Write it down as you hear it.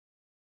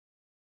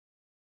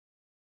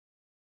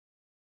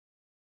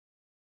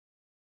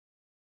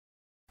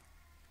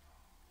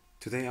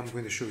Today I'm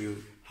going to show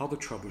you how to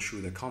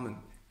troubleshoot a common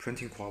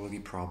printing quality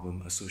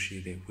problem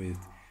associated with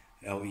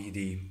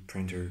LED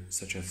printer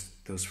such as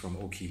those from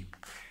Oki.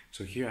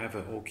 So here I have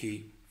an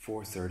Oki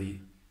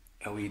 430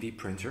 LED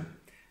printer,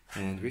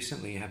 and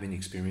recently I have been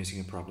experiencing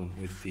a problem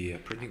with the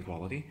printing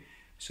quality.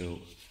 So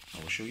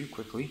I will show you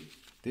quickly.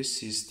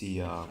 This is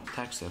the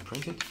text I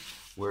printed,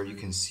 where you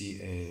can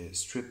see a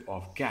strip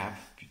of gap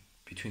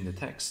between the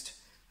text.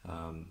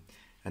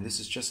 And this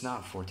is just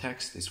not for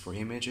text, it's for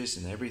images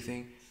and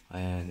everything.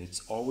 And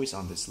it's always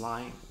on this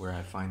line where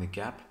I find the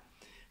gap.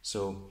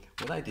 So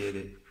what I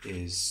did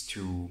is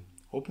to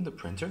open the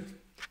printer,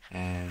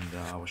 and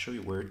I will show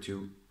you where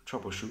to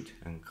troubleshoot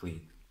and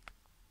clean.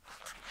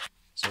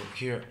 So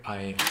here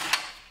I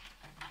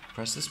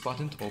press this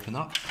button to open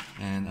up,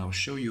 and I'll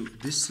show you.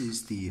 This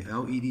is the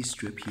LED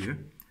strip here.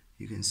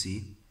 You can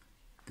see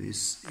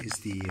this is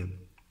the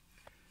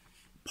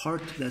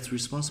part that's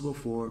responsible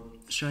for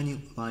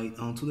shining light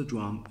onto the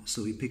drum,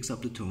 so it picks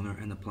up the toner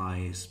and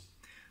applies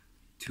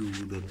to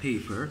the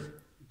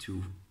paper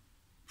to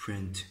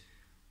print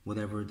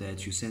whatever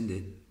that you send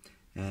it.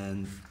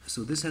 And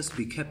so this has to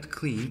be kept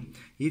clean.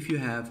 If you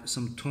have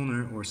some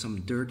toner or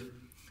some dirt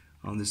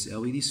on this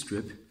LED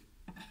strip,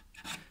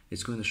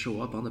 it's going to show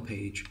up on the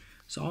page.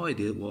 So all I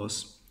did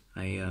was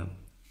I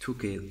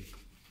took a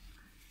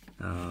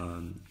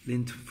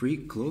lint-free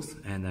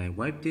cloth and I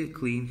wiped it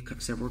clean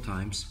several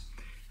times,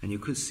 and you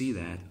could see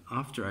that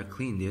after I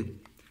cleaned it,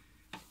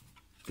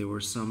 there were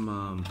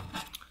some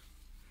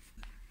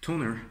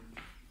toner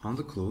on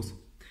the cloth.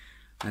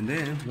 And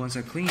then once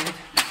I clean it,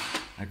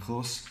 I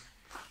close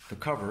the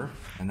cover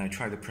and I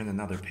try to print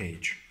another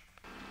page.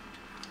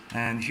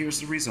 And here's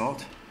the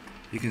result.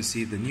 You can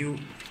see the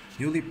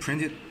newly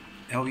printed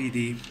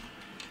LED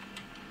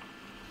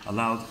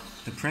allowed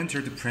the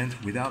printer to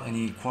print without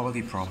any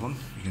quality problem.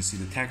 You can see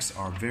the texts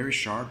are very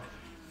sharp,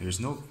 there's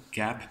no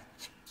gap,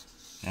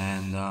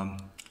 and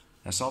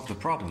that solved the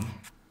problem.